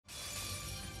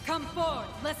Come forth,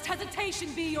 lest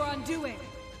hesitation be your undoing.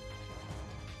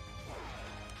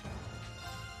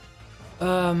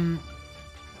 I'm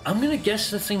gonna guess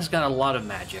this thing's got a lot of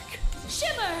magic.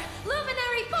 Shimmer!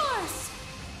 Luminary force!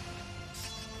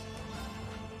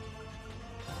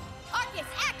 Arcus,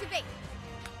 activate!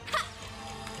 Ha!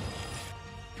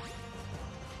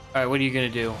 Alright, what are you gonna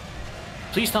do?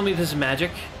 Please tell me this is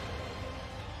magic.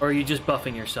 Or are you just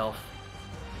buffing yourself?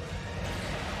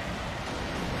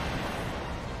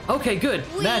 Okay, good.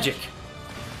 Weak. Magic.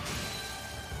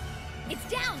 It's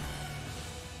down!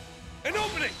 An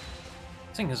opening!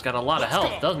 This thing has got a lot of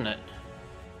health, doesn't it?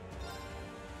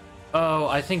 Oh,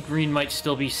 I think green might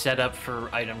still be set up for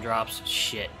item drops.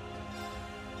 Shit.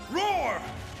 Roar!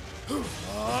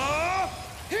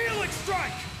 Healing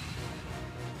strike!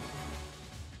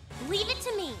 Leave it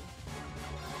to me.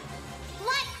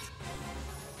 Light!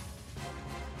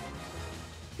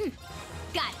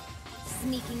 Got it.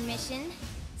 Sneaking mission.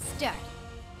 Start.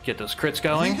 Get those crits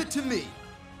going. Leave it to me.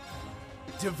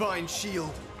 Divine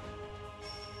shield.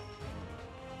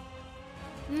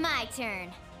 My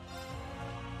turn.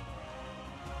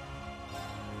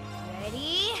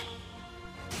 Ready?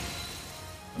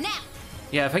 Now!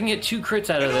 Yeah, if I can get 2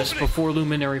 crits out of this before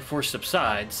Luminary Force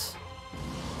subsides.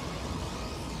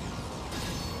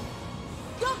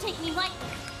 Don't take me lightly.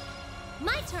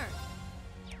 My turn.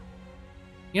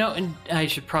 You know, and I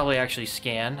should probably actually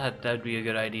scan. That'd be a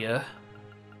good idea.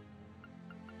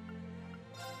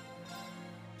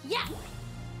 Yeah!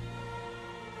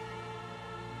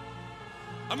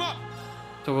 I'm up!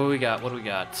 So what do we got? What do we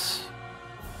got?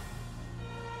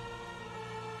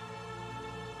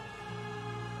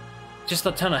 Just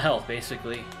a ton of health,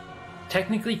 basically.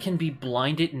 Technically can be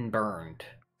blinded and burned.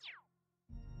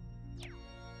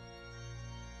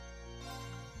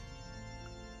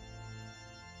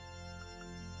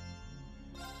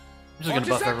 I'm just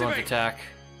gonna buff everyone's attack.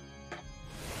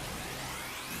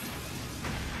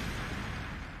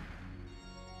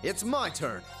 It's my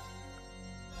turn.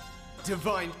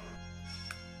 Divine.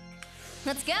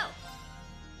 Let's go.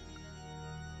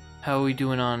 How are we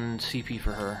doing on CP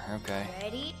for her? Okay.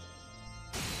 Ready?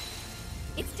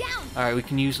 It's down! Alright, we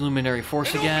can use Luminary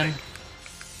Force again.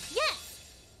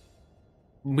 Yes!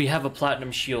 We have a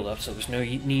Platinum Shield up, so there's no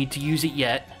need to use it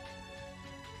yet.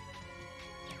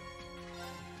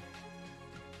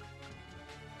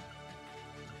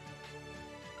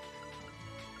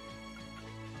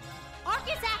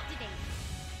 Arcus activate!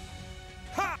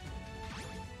 Ha!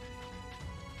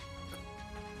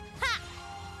 Ha!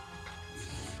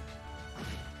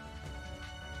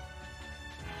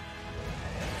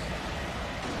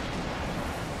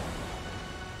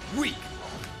 Weak!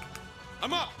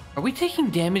 I'm up! Are we taking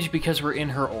damage because we're in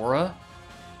her aura?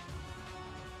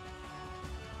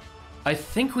 I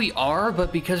think we are,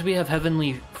 but because we have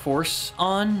Heavenly Force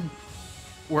on,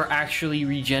 we're actually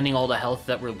regenning all the health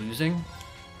that we're losing.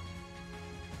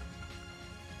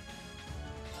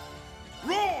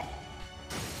 Roar!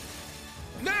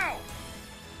 Now!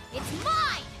 It's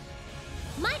mine!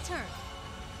 My turn!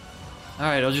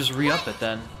 Alright, I'll just re-up it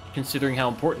then, considering how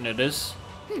important it is.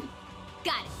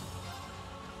 Got it.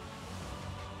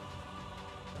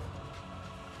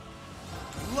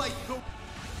 Light the.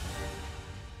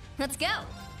 Let's go.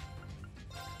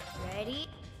 Ready?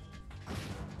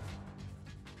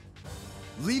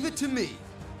 Leave it to me.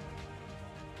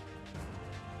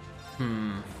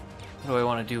 What do I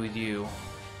want to do with you?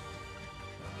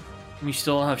 We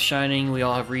still have Shining, we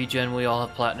all have Regen, we all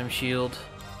have Platinum Shield.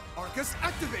 Arcus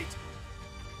activate.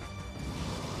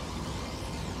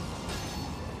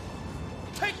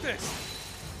 Take this!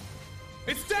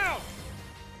 It's down!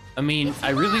 I mean,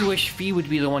 I really wish Fee would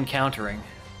be the one countering.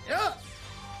 Yeah.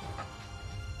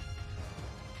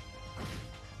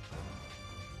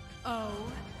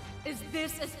 Oh, is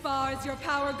this as far as your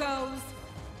power goes?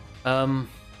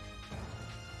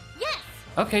 Yes!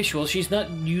 Okay, well, she's not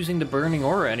using the Burning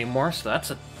Aura anymore, so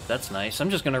that's nice. I'm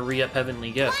just gonna re-up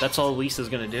Heavenly Gift. That's all Lisa's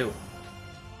gonna do.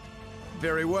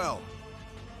 Very well.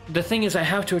 The thing is, I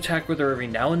have to attack with her every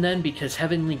now and then, because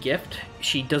Heavenly Gift,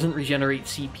 she doesn't regenerate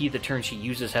CP the turn she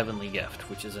uses Heavenly Gift,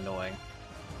 which is annoying.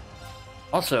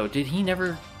 Also, did he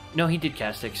never... No, he did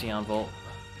cast Ixion Volt.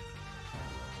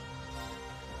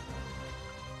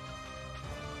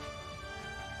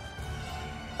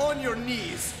 On your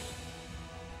knees.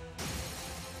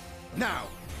 Now.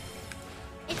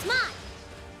 It's mine!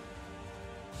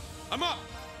 I'm up!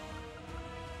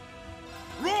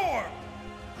 Roar!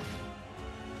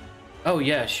 Oh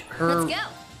yeah, her Let's go!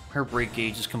 her break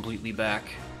gauge is completely back.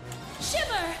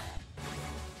 Shimmer!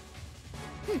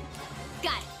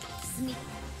 Got it. Sneak.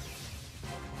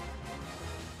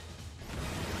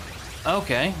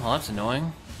 Okay, well that's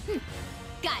annoying.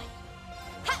 Got it.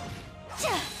 Ha!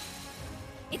 Cha!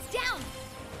 It's down.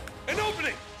 An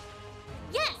opening!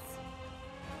 Yes.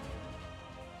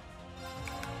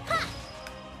 Ha!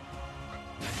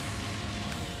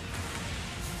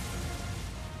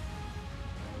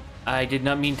 I did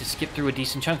not mean to skip through a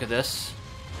decent chunk of this.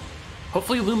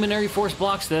 Hopefully Luminary Force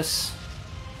blocks this.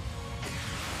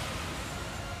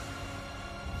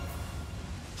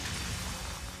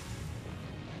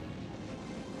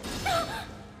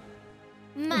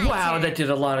 Wow, that did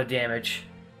a lot of damage.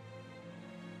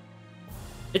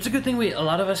 It's a good thing a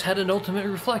lot of us had an ultimate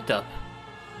reflect up.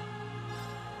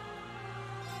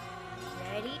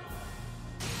 Ready?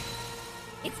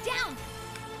 It's down.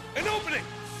 An opening!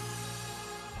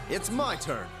 It's my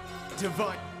turn.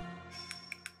 Divine.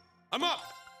 I'm up!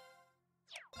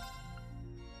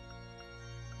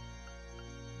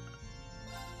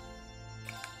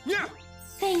 Yeah!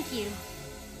 Thank you.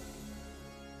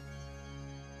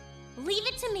 Leave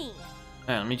it to me.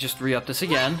 Alright, let me just re-up this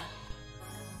again.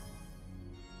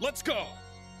 Let's go!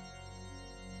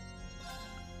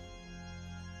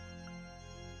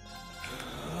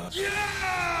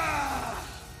 Yeah!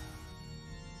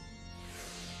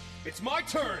 It's my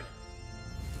turn!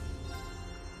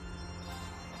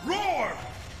 Roar!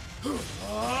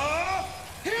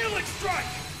 Healing strike!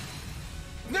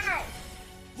 Now!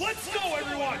 Let's go,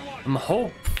 everyone! I'm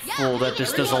hopeful that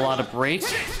this does a lot of break.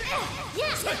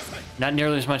 Yeah. Not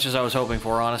nearly as much as I was hoping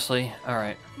for, honestly.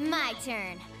 Alright. My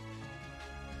turn.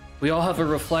 We all have a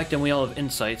reflect and we all have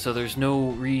insight, so there's no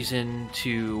reason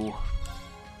to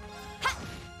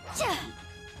Cha!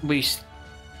 waste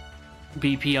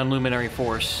BP on Luminary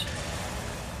Force.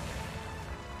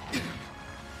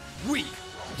 Weak.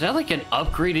 Is that like an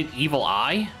upgraded Evil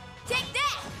Eye? Take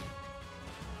that.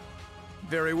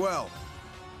 Very well.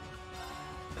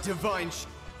 Divine.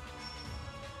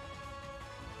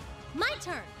 My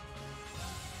turn.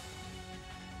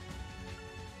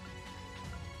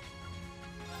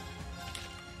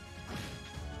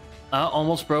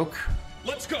 Almost broke.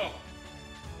 Let's go!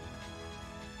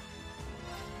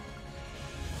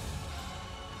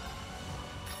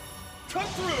 Cut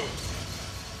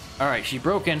through! Alright, she's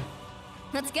broken.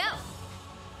 Let's go.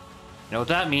 You know what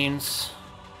that means.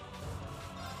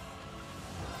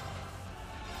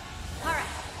 All right.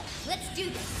 Let's do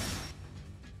this.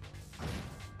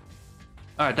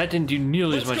 Alright, that didn't do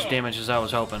nearly as Let's much go. damage as I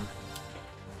was hoping.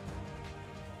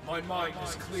 My mind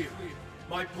is clear.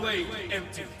 My blade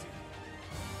empty.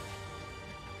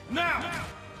 Now!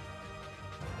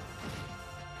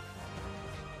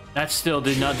 That still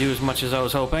did not do as much as I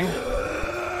was hoping.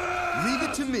 Leave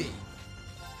it to me.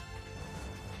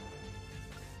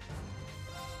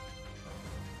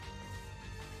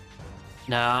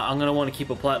 Nah, I'm gonna want to keep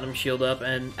a Platinum Shield up,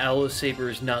 and Aloe's Saber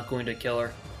is not going to kill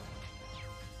her.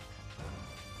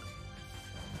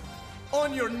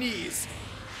 On your knees.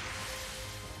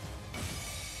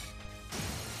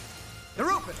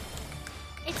 They're open.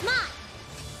 It's mine.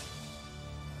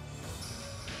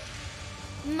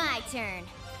 My turn.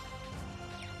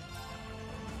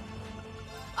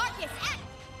 Arcus, act!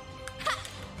 Ha!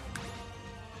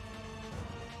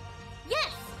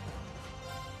 Yes!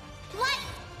 What?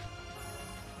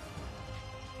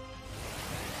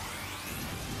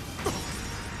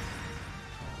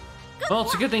 Well,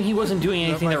 it's a good thing he wasn't doing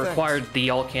anything my that thanks. required the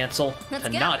all cancel Let's to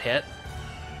go. not hit.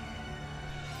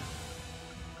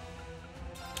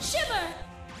 Shiver!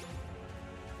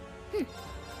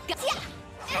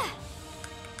 Yeah!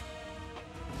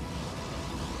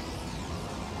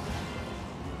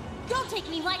 Don't take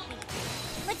me lightly.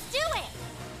 Let's do it!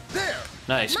 There.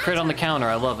 Nice, My crit on the turn. counter,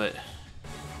 I love it.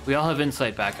 We all have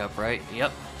insight backup, right?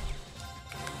 Yep.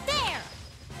 There!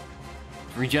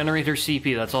 Regenerate her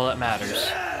CP, that's all that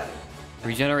matters.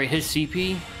 Regenerate his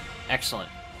CP, excellent.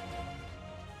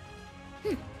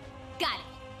 Got it.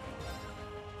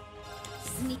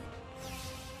 Sneak.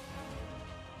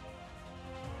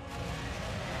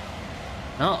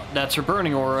 Oh, that's her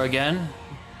burning aura again.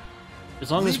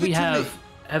 As long as Leave we it to have me.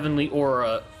 heavenly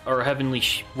aura, or heavenly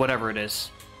whatever it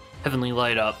is, heavenly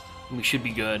light up, we should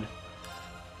be good.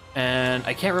 And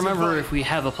I can't remember Divine. if we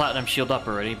have a platinum shield up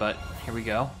already, but here we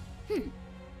go.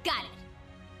 Got it.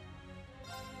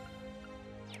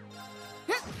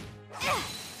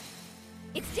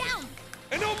 It's down.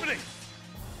 An opening!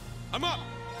 I'm up!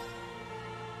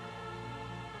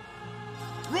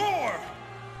 Roar!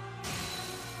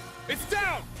 It's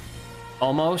down!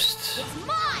 Almost. It's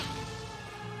mine.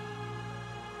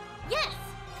 Yes.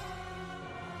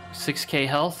 6k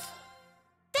health.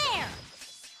 There.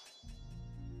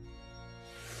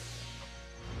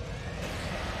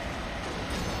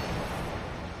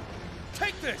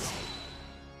 Take this!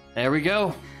 There we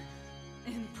go.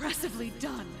 Impressively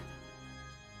done.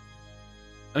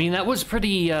 I mean, that was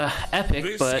pretty epic,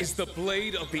 This but is the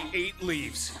blade of the 8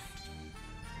 leaves.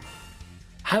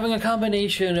 having a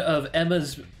combination of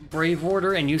Emma's Brave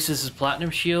Order and Eustace's Platinum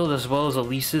Shield, as well as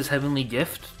Elise's Heavenly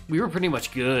Gift, we were pretty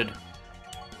much good.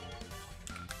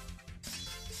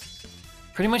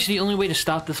 Pretty much the only way to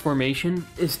stop this formation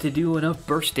is to do enough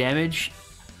burst damage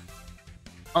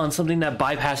on something that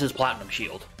bypasses Platinum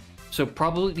Shield. So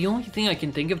probably the only thing I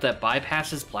can think of that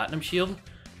bypasses Platinum Shield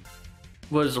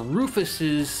was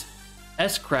Rufus's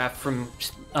S-Craft from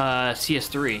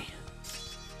CS3.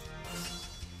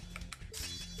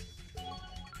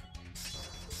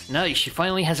 Nice, she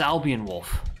finally has Albion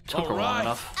Wolf. Took her long Alright.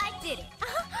 enough. I did it.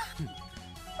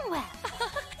 Well,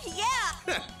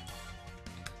 yeah.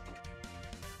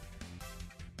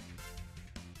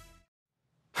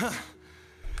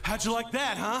 How'd you like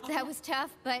that, huh? That was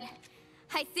tough, but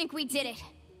I think we did it.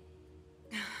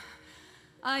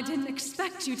 I didn't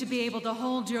expect you to be able to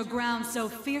hold your ground so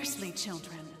fiercely,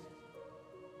 children.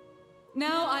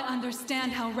 Now I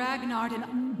understand how Ragnar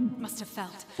and must have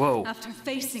felt Whoa. after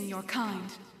facing your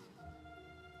kind.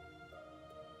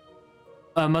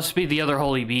 Must be the other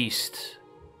holy beast.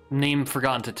 Name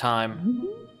forgotten to time.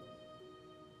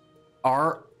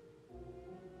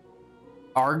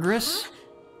 Argris?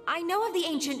 I know of the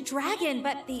ancient dragon,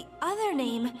 but the other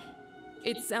name...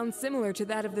 It sounds similar to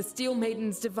that of the Steel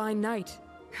Maiden's Divine Knight.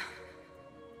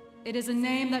 It is a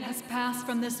name that has passed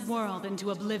from this world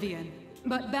into oblivion.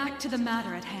 But back to the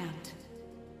matter at hand.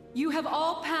 You have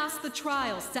all passed the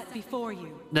trials set before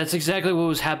you. That's exactly what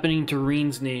was happening to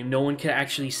Reen's name. No one could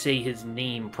actually say his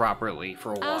name properly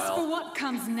for a while. As for what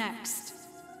comes next,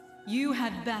 you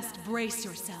had best brace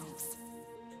yourselves.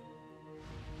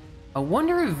 I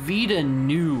wonder if Vita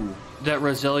knew that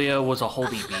Roselia was a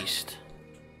holy beast.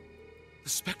 The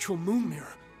Spectral Moon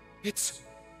Mirror. It's...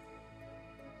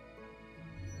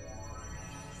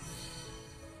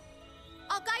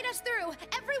 I'll guide us through.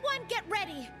 Everyone get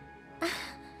ready.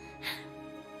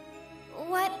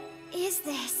 What is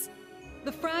this?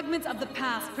 The fragments of the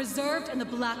past preserved in the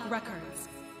Black Records.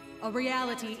 A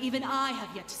reality even I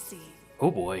have yet to see. Oh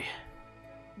boy.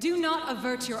 Do not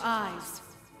avert your eyes.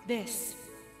 This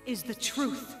is the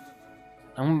truth.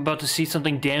 I'm about to see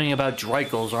something damning about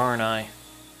Drykles, aren't I?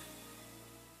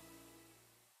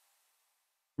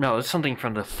 No, it's something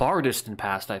from the far distant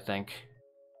past, I think.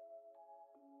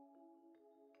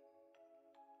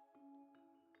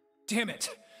 Damn it!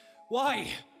 Why?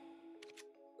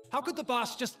 How could the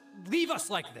boss just leave us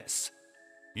like this?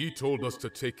 He told us to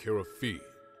take care of Fee.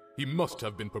 He must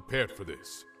have been prepared for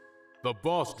this. The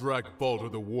boss dragged Baldur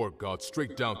the War God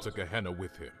straight down to Gehenna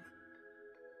with him.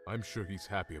 I'm sure he's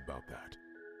happy about that.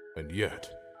 And yet...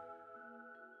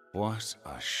 What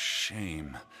a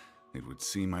shame. It would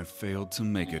seem I failed to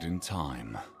make it in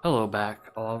time. Hello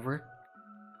back, Oliver.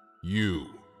 You...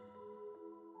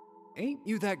 Ain't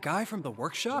you that guy from the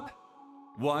workshop?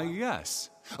 Why, yes.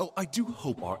 Oh, I do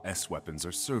hope our S-weapons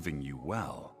are serving you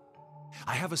well.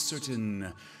 I have a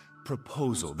certain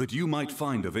proposal that you might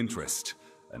find of interest.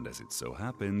 And as it so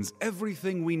happens,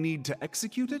 everything we need to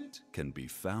execute it can be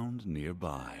found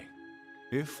nearby.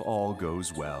 If all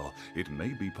goes well, it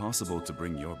may be possible to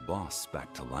bring your boss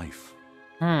back to life.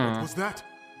 What was that?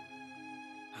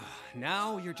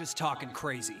 Now you're just talking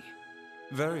crazy.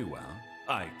 Very well.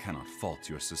 I cannot fault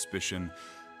your suspicion.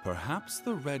 Perhaps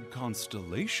the Red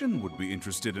Constellation would be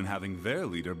interested in having their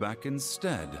leader back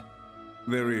instead.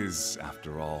 There is,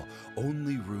 after all,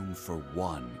 only room for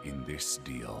one in this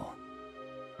deal.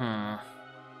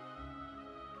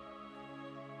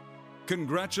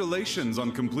 Congratulations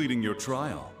on completing your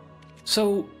trial.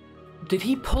 So, did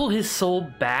he pull his soul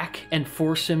back and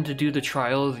force him to do the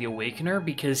trial of the Awakener?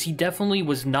 Because he definitely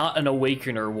was not an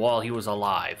Awakener while he was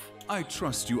alive. I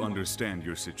trust you understand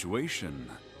your situation,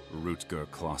 Rutger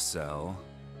Clausel.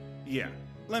 Yeah,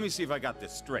 let me see if I got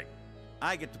this straight.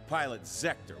 I get to pilot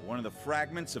Zector, one of the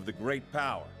fragments of the Great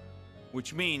Power.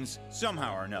 Which means,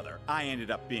 somehow or another, I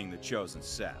ended up being the chosen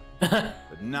set.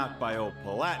 But not by old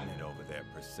Palatinate over there,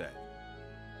 per se.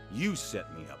 You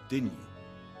set me up, didn't you?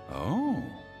 Oh,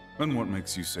 and what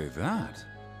makes you say that?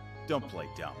 Don't play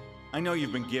dumb. I know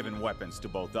you've been giving weapons to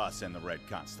both us and the Red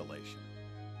Constellation.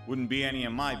 Wouldn't be any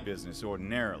of my business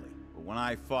ordinarily, but when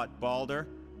I fought Baldur,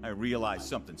 I realized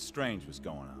something strange was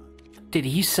going on. Did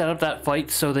he set up that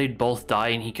fight so they'd both die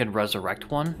and he could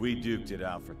resurrect one? We duked it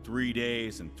out for 3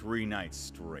 days and 3 nights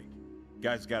straight.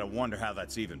 Guys gotta wonder how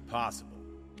that's even possible.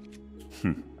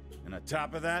 And on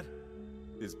top of that,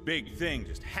 this big thing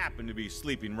just happened to be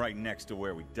sleeping right next to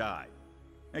where we died.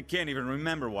 I can't even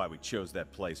remember why we chose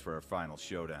that place for our final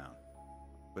showdown.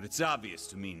 But it's obvious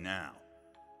to me now.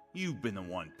 You've been the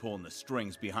one pulling the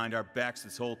strings behind our backs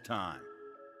this whole time.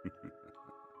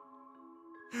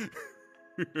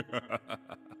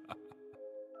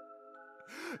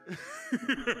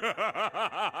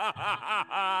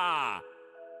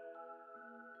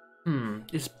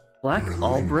 Is Black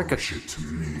Albrick a...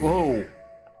 Whoa.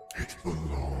 It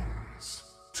belongs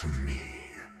to me.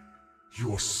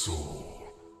 Your soul,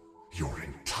 your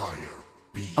entire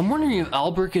being. I'm wondering if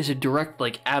Albrick is a direct,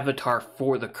 like, avatar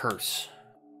for the curse.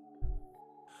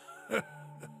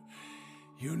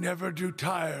 You never do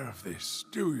tire of this,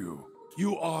 do you?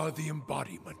 You are the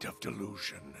embodiment of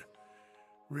delusion.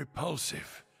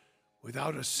 Repulsive,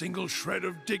 without a single shred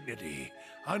of dignity,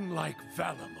 unlike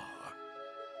Valimar.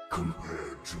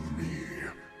 Compared to me,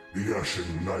 the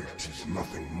Ashen Knight is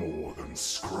nothing more than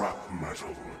scrap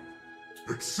metal.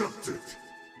 Accept it.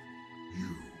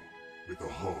 You, with the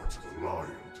heart of a lion,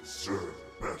 deserve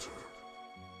better.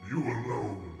 You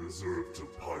alone deserve to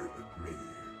pilot me.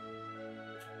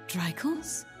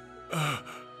 Dracos?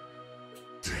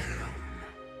 Damn.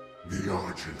 The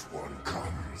Argent One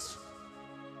comes.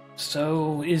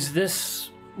 So, is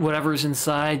this whatever's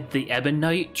inside the Ebon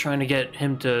Knight trying to get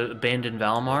him to abandon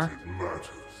Valimar? It matters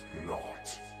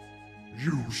not.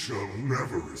 You shall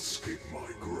never escape my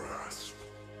grasp.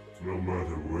 No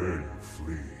matter where you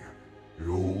flee,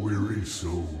 your weary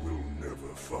soul will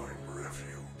never find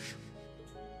refuge.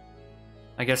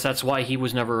 I guess that's why he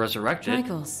was never resurrected.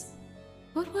 Dracos,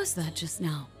 what was that just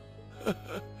now?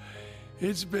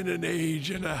 It's been an age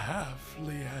and a half,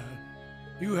 Leanne.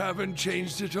 You haven't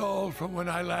changed at all from when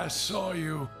I last saw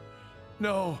you.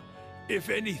 No, if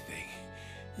anything,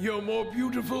 you're more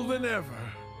beautiful than ever.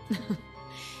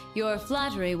 Your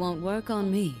flattery won't work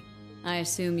on me. I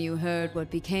assume you heard what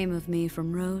became of me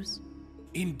from Rose?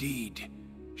 Indeed.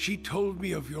 She told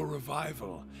me of your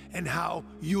revival and how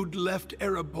you'd left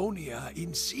Erebonia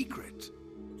in secret.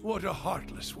 What a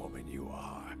heartless woman you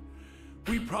are.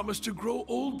 We promised to grow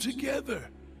old together,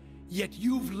 yet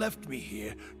you've left me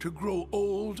here to grow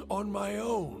old on my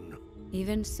own.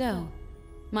 Even so,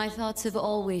 my thoughts have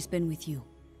always been with you.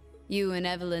 You and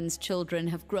Evelyn's children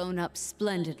have grown up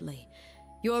splendidly.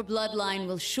 Your bloodline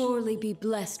will surely be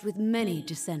blessed with many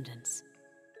descendants.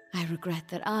 I regret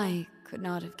that I could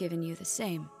not have given you the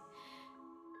same.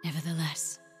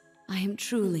 Nevertheless, I am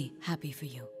truly happy for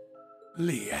you.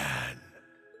 Leanne.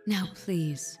 Now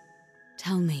please,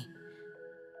 tell me,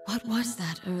 what was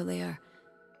that earlier?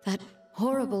 That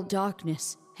horrible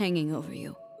darkness hanging over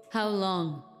you? How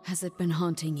long has it been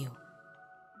haunting you?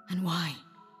 And why?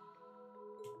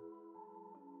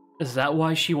 Is that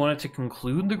why she wanted to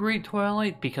conclude the Great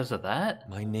Twilight? Because of that?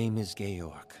 My name is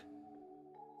Georg.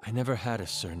 I never had a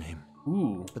surname.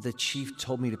 Ooh. But the chief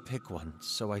told me to pick one,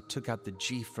 so I took out the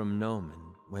G from Gnome and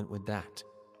went with that.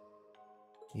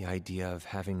 The idea of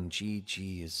having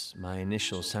GG as my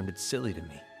initials sounded silly to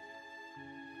me.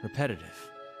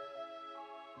 Repetitive.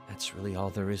 That's really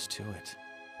all there is to it.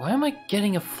 Why am I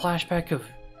getting a flashback of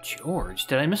George?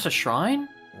 Did I miss a shrine?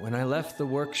 When I left the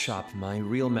workshop, my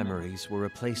real memories were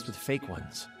replaced with fake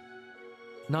ones.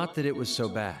 Not that it was so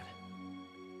bad.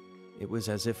 It was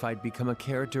as if I'd become a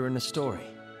character in a story.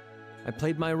 I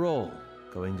played my role,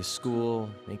 going to school,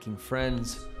 making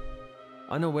friends,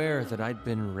 unaware that I'd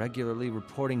been regularly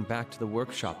reporting back to the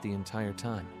workshop the entire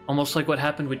time. Almost like what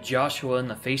happened with Joshua and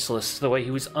the Faceless, the way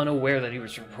he was unaware that he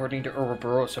was reporting to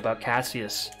Ouroboros about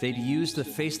Cassius. They'd used the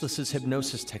Faceless's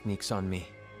hypnosis techniques on me,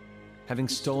 having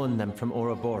stolen them from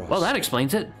Ouroboros. Well, that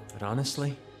explains it. But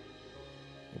honestly,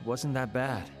 it wasn't that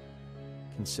bad,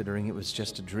 considering it was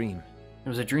just a dream. It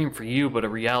was a dream for you, but a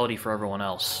reality for everyone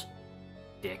else.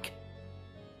 Dick.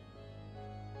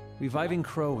 Reviving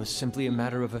Crow was simply a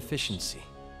matter of efficiency.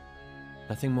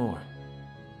 Nothing more.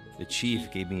 The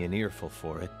chief gave me an earful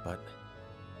for it, but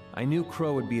I knew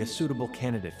Crow would be a suitable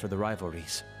candidate for the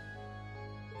rivalries.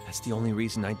 That's the only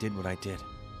reason I did what I did.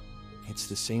 It's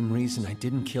the same reason I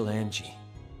didn't kill Angie.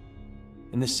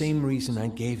 And the same reason I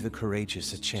gave the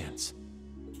courageous a chance.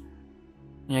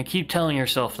 Yeah, keep telling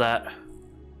yourself that.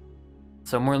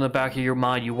 Somewhere in the back of your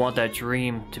mind, you want that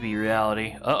dream to be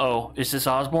reality. Uh-oh, is this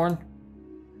Osborne?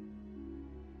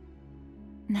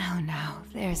 No,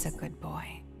 there's a good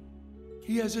boy.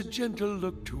 He has a gentle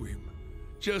look to him,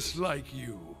 just like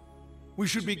you. We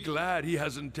should be glad he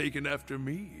hasn't taken after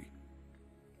me.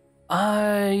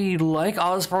 I like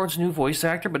Osborne's new voice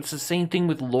actor, but it's the same thing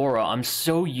with Laura. I'm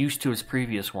so used to his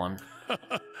previous one.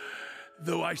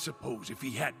 Though I suppose if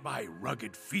he had my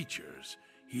rugged features,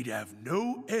 he'd have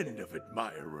no end of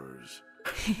admirers.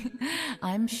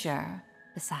 I'm sure.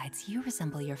 Besides, you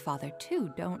resemble your father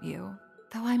too, don't you?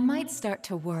 Though I might start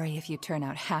to worry if you turn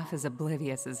out half as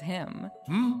oblivious as him.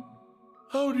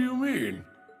 How do you mean?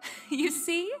 You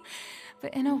see?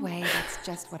 But in a way, that's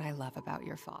just what I love about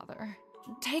your father.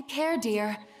 Take care,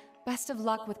 dear. Best of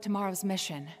luck with tomorrow's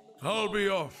mission. I'll be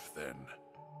off then.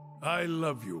 I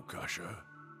love you, Kasha.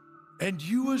 And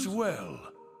you as well,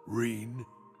 Reen.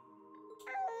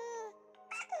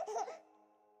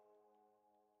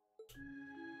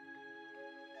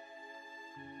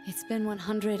 It's been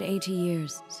 180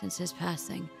 years since his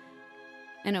passing,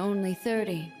 and only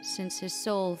 30 since his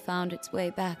soul found its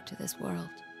way back to this world.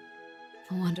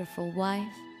 A wonderful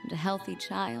wife and a healthy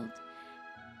child.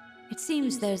 It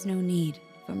seems there's no need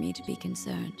for me to be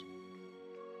concerned.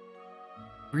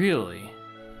 Really?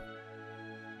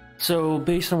 So,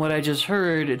 based on what I just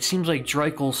heard, it seems like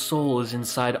Draco's soul is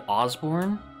inside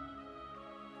Osborne?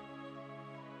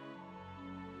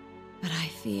 But I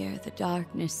fear the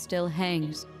darkness still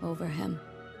hangs over him.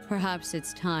 Perhaps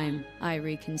it's time I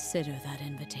reconsider that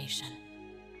invitation.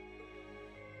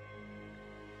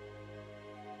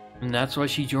 And that's why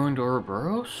she joined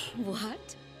Ouroboros?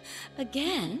 What?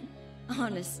 Again?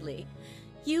 Honestly,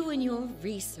 you and your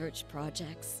research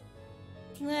projects.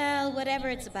 Well, whatever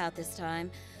it's about this time,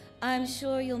 I'm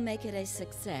sure you'll make it a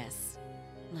success.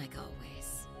 Like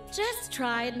always. Just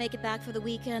try and make it back for the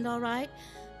weekend, all right?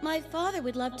 My father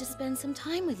would love to spend some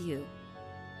time with you.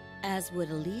 As would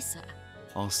Elisa.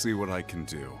 I'll see what I can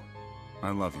do.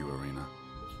 I love you, Irina.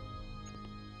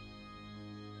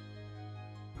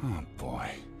 Oh boy.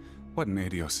 What in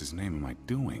Adios' name am I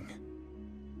doing?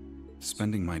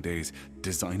 Spending my days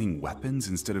designing weapons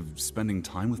instead of spending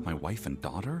time with my wife and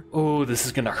daughter? Oh, this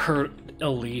is gonna hurt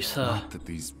Elisa. Not that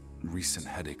these recent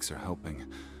headaches are helping,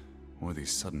 or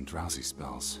these sudden drowsy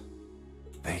spells.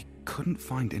 They couldn't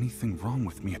find anything wrong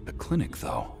with me at the clinic,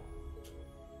 though.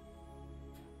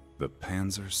 The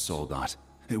Panzer Soldat.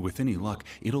 With any luck,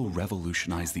 it'll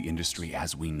revolutionize the industry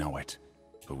as we know it.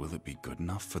 But will it be good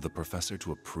enough for the professor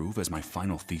to approve as my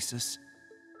final thesis?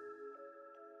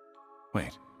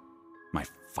 Wait, my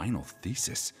final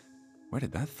thesis? Where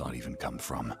did that thought even come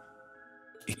from?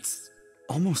 It's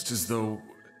almost as though...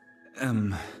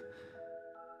 Am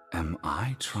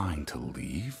I trying to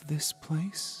leave this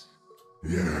place?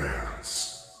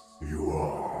 Yes, you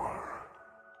are.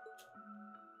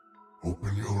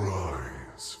 Open your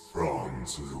eyes,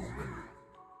 Franz Lumen.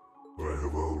 I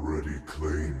have already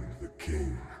claimed the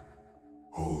king.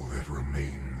 All that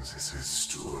remains is his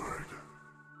steward.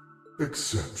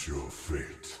 Accept your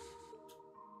fate.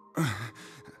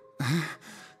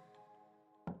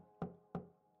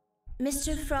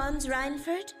 Mr. Franz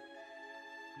Reinford?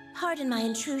 Pardon my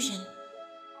intrusion.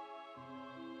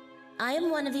 I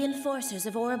am one of the enforcers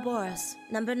of Ouroboros,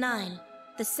 number 9,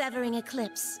 the Severing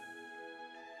Eclipse.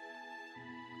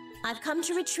 I've come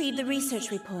to retrieve the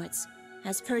research reports,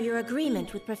 as per your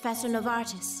agreement with Professor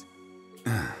Novartis.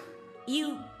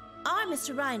 You are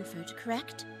Mr. Reinford,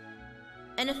 correct?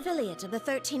 An affiliate of the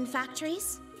 13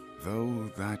 factories? Though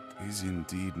that is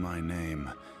indeed my name,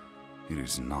 it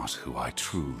is not who I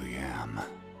truly am.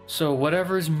 So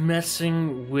whatever's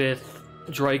messing with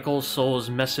Draco's soul is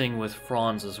messing with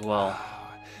Franz as well.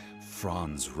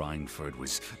 Franz Reinford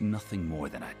was nothing more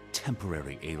than a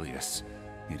temporary alias.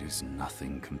 It is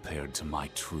nothing compared to my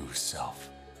true self.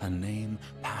 A name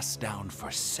passed down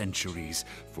for centuries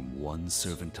from one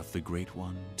servant of the Great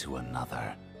One to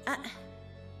another.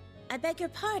 I beg your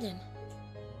pardon.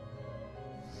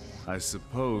 I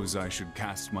suppose I should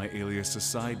cast my alias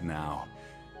aside now.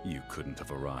 You couldn't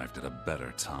have arrived at a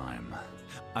better time.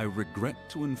 I regret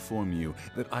to inform you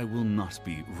that I will not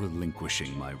be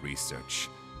relinquishing my research.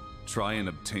 Try and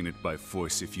obtain it by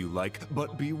force if you like,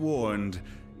 but be warned,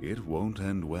 it won't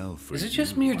end well for you. Is it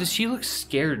just me or does she look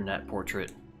scared in that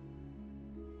portrait?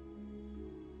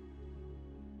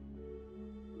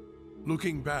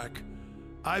 Looking back,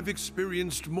 I've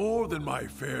experienced more than my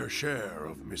fair share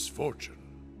of misfortune.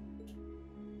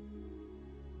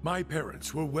 My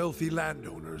parents were wealthy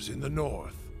landowners in the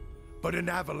north, but an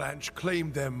avalanche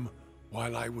claimed them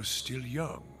while I was still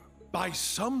young. By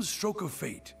some stroke of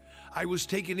fate, I was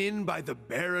taken in by the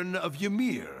Baron of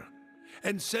Ymir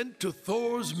and sent to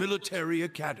Thor's military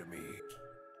academy.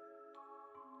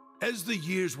 As the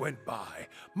years went by,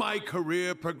 my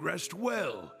career progressed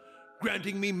well,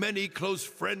 granting me many close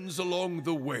friends along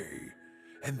the way.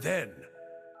 And then,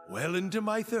 well into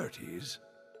my 30s,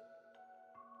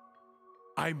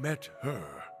 I met her,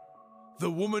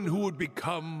 the woman who would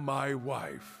become my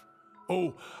wife.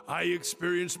 Oh, I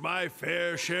experienced my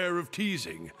fair share of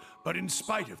teasing, but in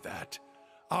spite of that,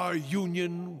 our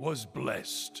union was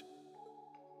blessed.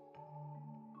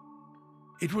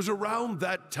 It was around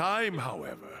that time,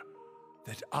 however,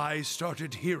 that I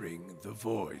started hearing the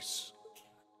voice.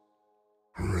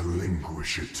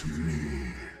 Relinquish it to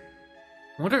me.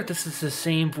 I wonder if this is the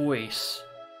same voice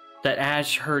that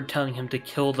Ash heard telling him to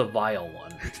kill the Vile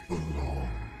One. It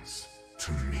belongs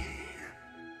to me.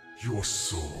 Your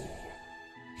soul,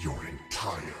 your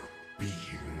entire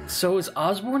being. So is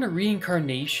Osborne a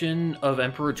reincarnation of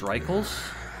Emperor Dracos?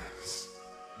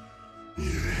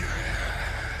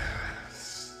 Yes.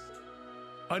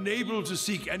 Unable to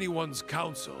seek anyone's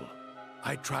counsel,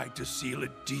 I tried to seal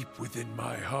it deep within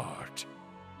my heart.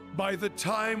 By the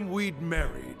time we'd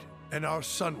married and our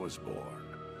son was born,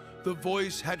 the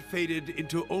voice had faded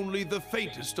into only the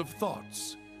faintest of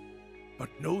thoughts. But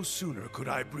no sooner could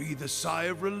I breathe a sigh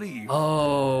of relief.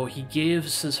 Oh, he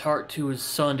gives his heart to his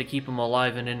son to keep him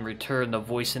alive, and in return, the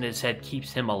voice in his head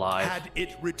keeps him alive. Had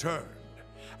it returned,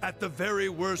 at the very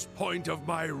worst point of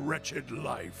my wretched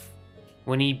life.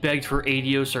 When he begged for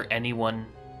Adios or anyone,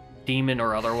 demon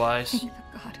or otherwise. Thank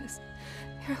the goddess.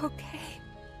 You're okay.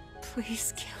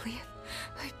 Please, Gilead,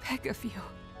 I beg of you.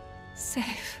 Save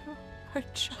our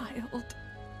child.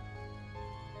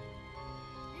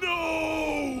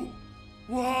 No!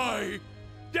 Why?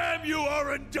 Damn you,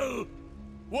 Arundel!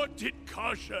 What did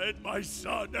Kasha and my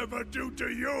son ever do to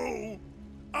you?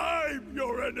 I'm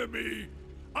your enemy!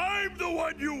 I'm the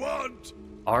one you want!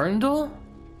 Arundel?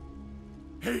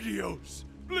 Helios,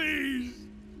 please!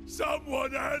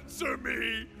 Someone answer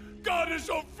me! Goddess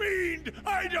or fiend,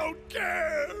 I don't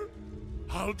care!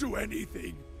 I'll do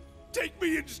anything. Take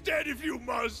me instead if you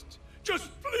must. Just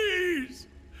please!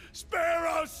 Spare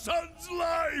our son's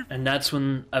life! And that's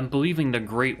when I'm believing the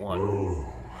Great One.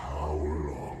 Oh, how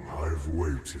long I've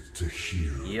waited to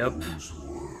hear those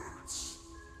words.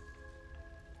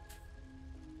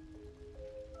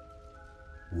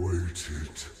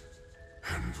 Waited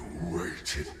and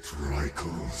waited,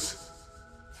 Dracos,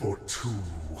 for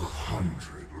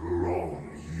 200 long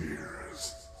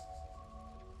years.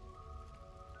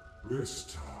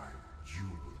 This time, you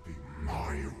will be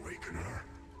my awakener,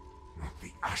 not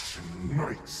the Ashen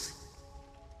Knights.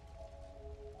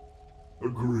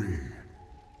 Agree,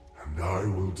 and I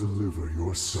will deliver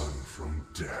your son from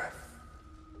death.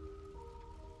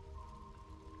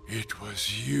 It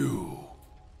was you.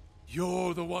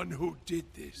 You're the one who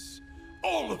did this.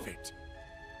 All of it.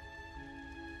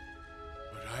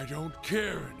 But I don't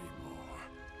care anymore.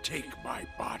 Take my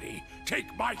body,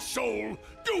 take my soul,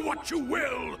 do what you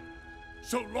will!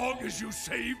 So long as you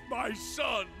save my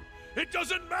son, it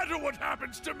doesn't matter what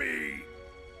happens to me!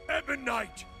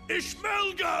 Ebonite,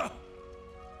 Ishmelga!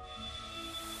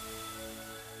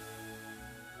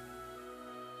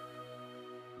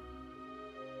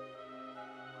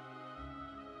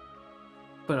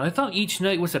 But I thought each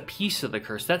night was a piece of the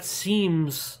curse. That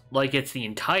seems like it's the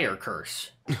entire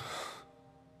curse.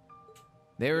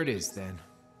 There it is, then.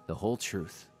 The whole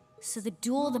truth. So the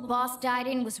duel the boss died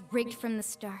in was rigged from the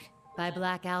start. By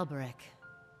Black Alberic.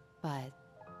 But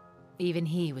even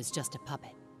he was just a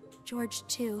puppet. George,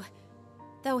 too.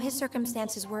 Though his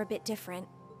circumstances were a bit different.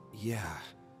 Yeah.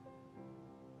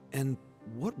 And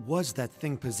what was that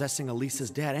thing possessing Elisa's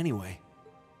dad anyway?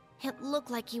 It looked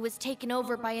like he was taken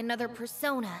over by another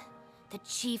persona. The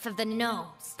Chief of the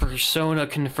Gnomes. Persona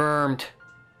confirmed.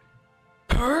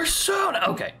 Persona!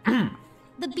 Okay.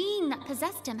 The being that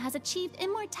possessed him has achieved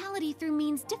immortality through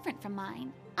means different from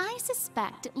mine. I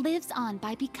suspect it lives on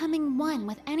by becoming one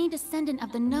with any descendant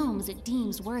of the gnomes it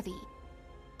deems worthy.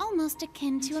 Almost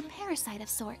akin to a parasite of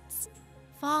sorts.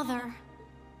 Father.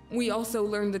 We also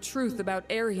learned the truth about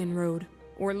Aryan Road,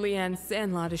 or Leanne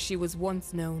Sandlot as she was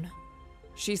once known.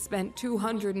 She spent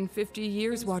 250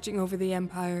 years watching over the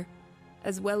Empire,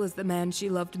 as well as the man she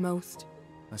loved most.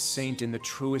 A saint in the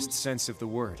truest sense of the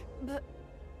word.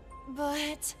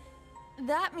 But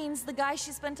that means the guy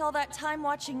she spent all that time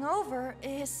watching over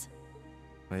is...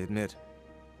 I admit,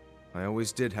 I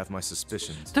always did have my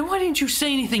suspicions. Then why didn't you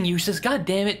say anything, Eustace? God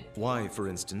damn it. Why, for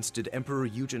instance, did Emperor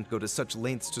Eugen go to such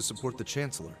lengths to support the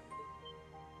Chancellor?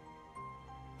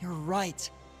 You're right.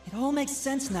 It all makes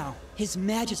sense now. His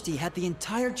Majesty had the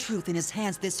entire truth in his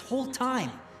hands this whole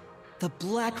time. The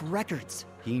Black Records.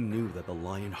 He knew that the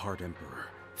Lionheart Emperor,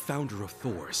 founder of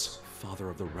Thors,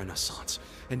 father of the Renaissance,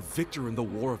 and victor in the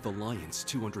War of the Lions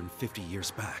 250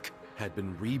 years back, had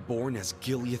been reborn as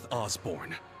Gilead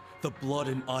Osborne, the Blood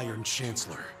and Iron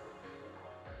Chancellor.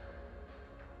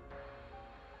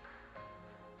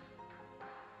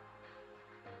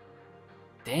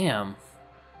 Damn.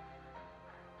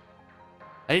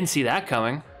 I didn't see that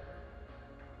coming.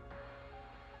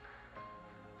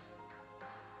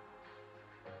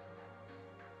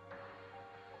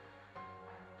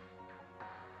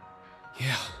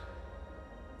 Yeah.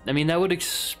 I mean, that would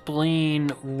explain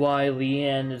why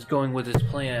Leanne is going with his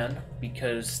plan,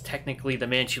 because technically the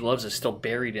man she loves is still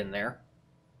buried in there.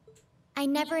 I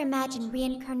never imagined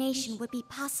reincarnation would be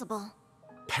possible.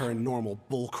 Paranormal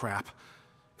bullcrap.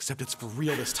 Except it's for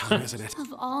real this time, isn't it?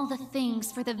 Of all the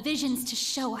things for the visions to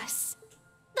show us.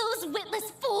 Those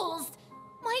witless fools!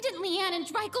 Why didn't Leanne and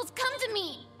Dreichels come to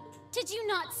me? Did you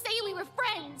not say we were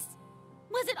friends?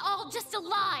 Was it all just a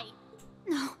lie?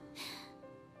 No.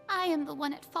 I am the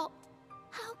one at fault.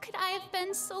 How could I have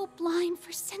been so blind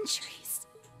for centuries?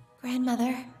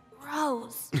 Grandmother,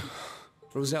 Rose.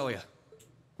 Roselia,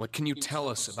 what can you tell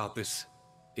us about this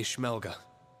Ishmelga?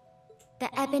 The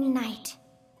Ebon Knight.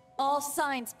 All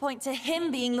signs point to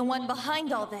him being the one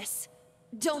behind all this,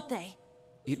 don't they?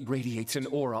 It radiates an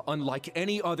aura unlike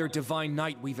any other divine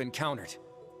knight we've encountered.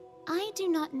 I do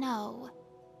not know.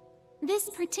 This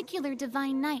particular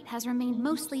divine knight has remained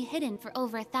mostly hidden for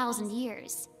over 1,000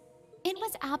 years. It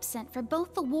was absent for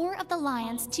both the War of the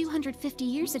Lions 250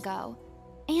 years ago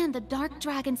and the Dark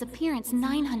Dragon's appearance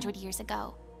 900 years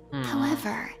ago.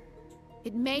 However,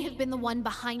 it may have been the one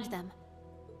behind them.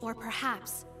 Or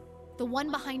perhaps, the one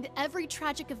behind every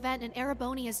tragic event in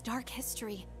Erebonia's dark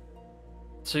history.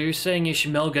 So you're saying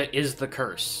Ishmelga is the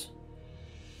curse?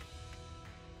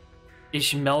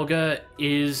 Ishmelga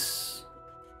is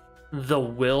the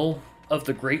will of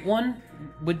the Great One,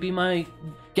 would be my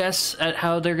guess at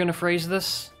how they're going to phrase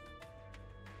this.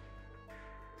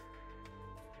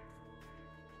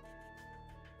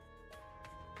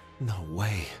 No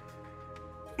way.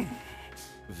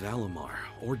 Valimar,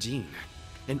 Ordine,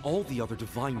 and all the other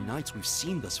divine knights we've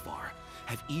seen thus far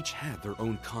have each had their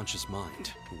own conscious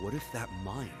mind. What if that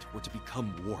mind were to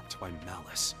become warped by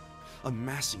malice,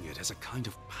 amassing it as a kind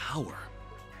of power?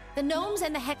 The Gnomes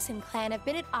and the Hexen clan have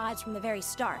been at odds from the very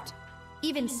start.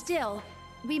 Even still,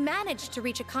 we managed to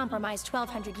reach a compromise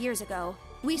 1,200 years ago.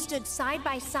 We stood side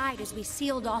by side as we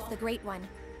sealed off the Great One.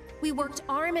 We worked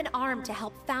arm in arm to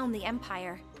help found the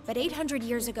Empire. But 800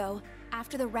 years ago,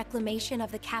 after the reclamation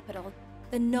of the capital,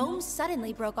 the Gnomes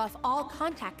suddenly broke off all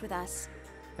contact with us.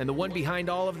 And the one behind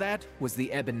all of that was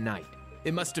the Ebon Knight.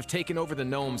 It must have taken over the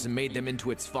Gnomes and made them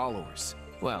into its followers.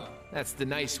 Well, that's the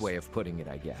nice way of putting it,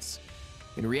 I guess.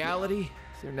 In reality,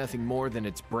 they're nothing more than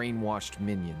its brainwashed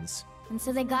minions. And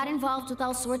so they got involved with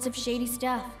all sorts of shady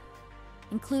stuff,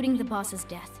 including the boss's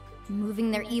death,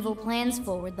 moving their evil plans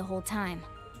forward the whole time.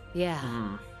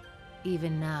 Yeah.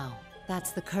 Even now,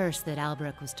 that's the curse that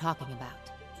Albrecht was talking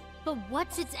about. But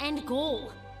what's its end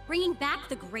goal? Bringing back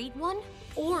the Great One?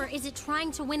 Or is it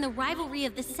trying to win the rivalry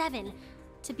of the Seven,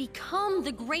 to become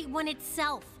the Great One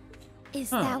itself? Is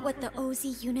that what the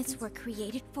Ozi units were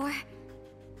created for?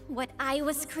 What I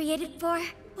was created for?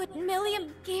 What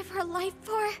Milliam gave her life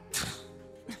for?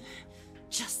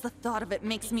 Just the thought of it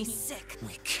makes me sick.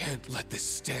 We can't let this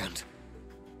stand.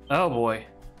 Oh boy.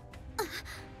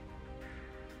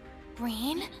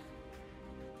 Brain?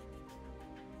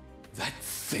 That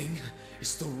thing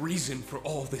is the reason for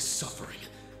all this suffering.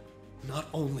 Not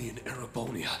only in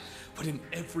Erebonia, but in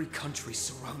every country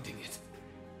surrounding it.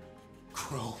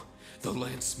 Crow, the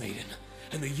Lance Maiden,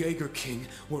 and the Jaeger King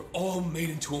were all made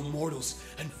into immortals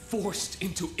and forced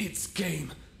into its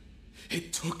game.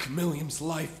 It took Milliam's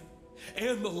life,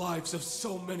 and the lives of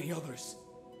so many others.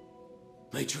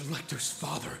 Major Lecter's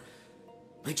father,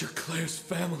 Major Claire's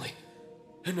family,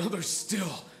 and others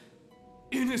still.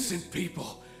 Innocent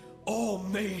people, all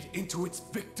made into its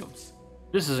victims.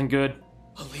 This isn't good.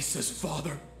 Elisa's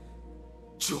father,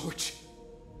 George,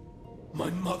 my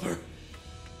mother,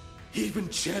 even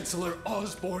Chancellor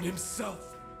Osborne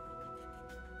himself.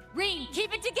 Rean,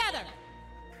 keep it together!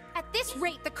 At this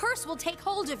rate, the curse will take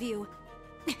hold of you.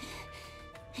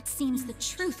 It seems the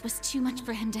truth was too much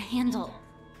for him to handle.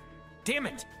 Damn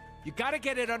it! You gotta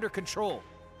get it under control.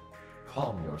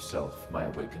 Calm yourself, my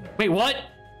awakener. Wait, what?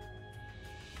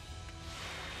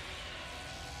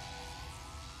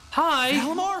 Hi!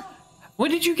 Valimar?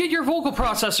 When did you get your vocal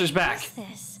processors back? What's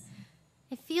this?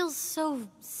 It feels so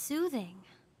soothing.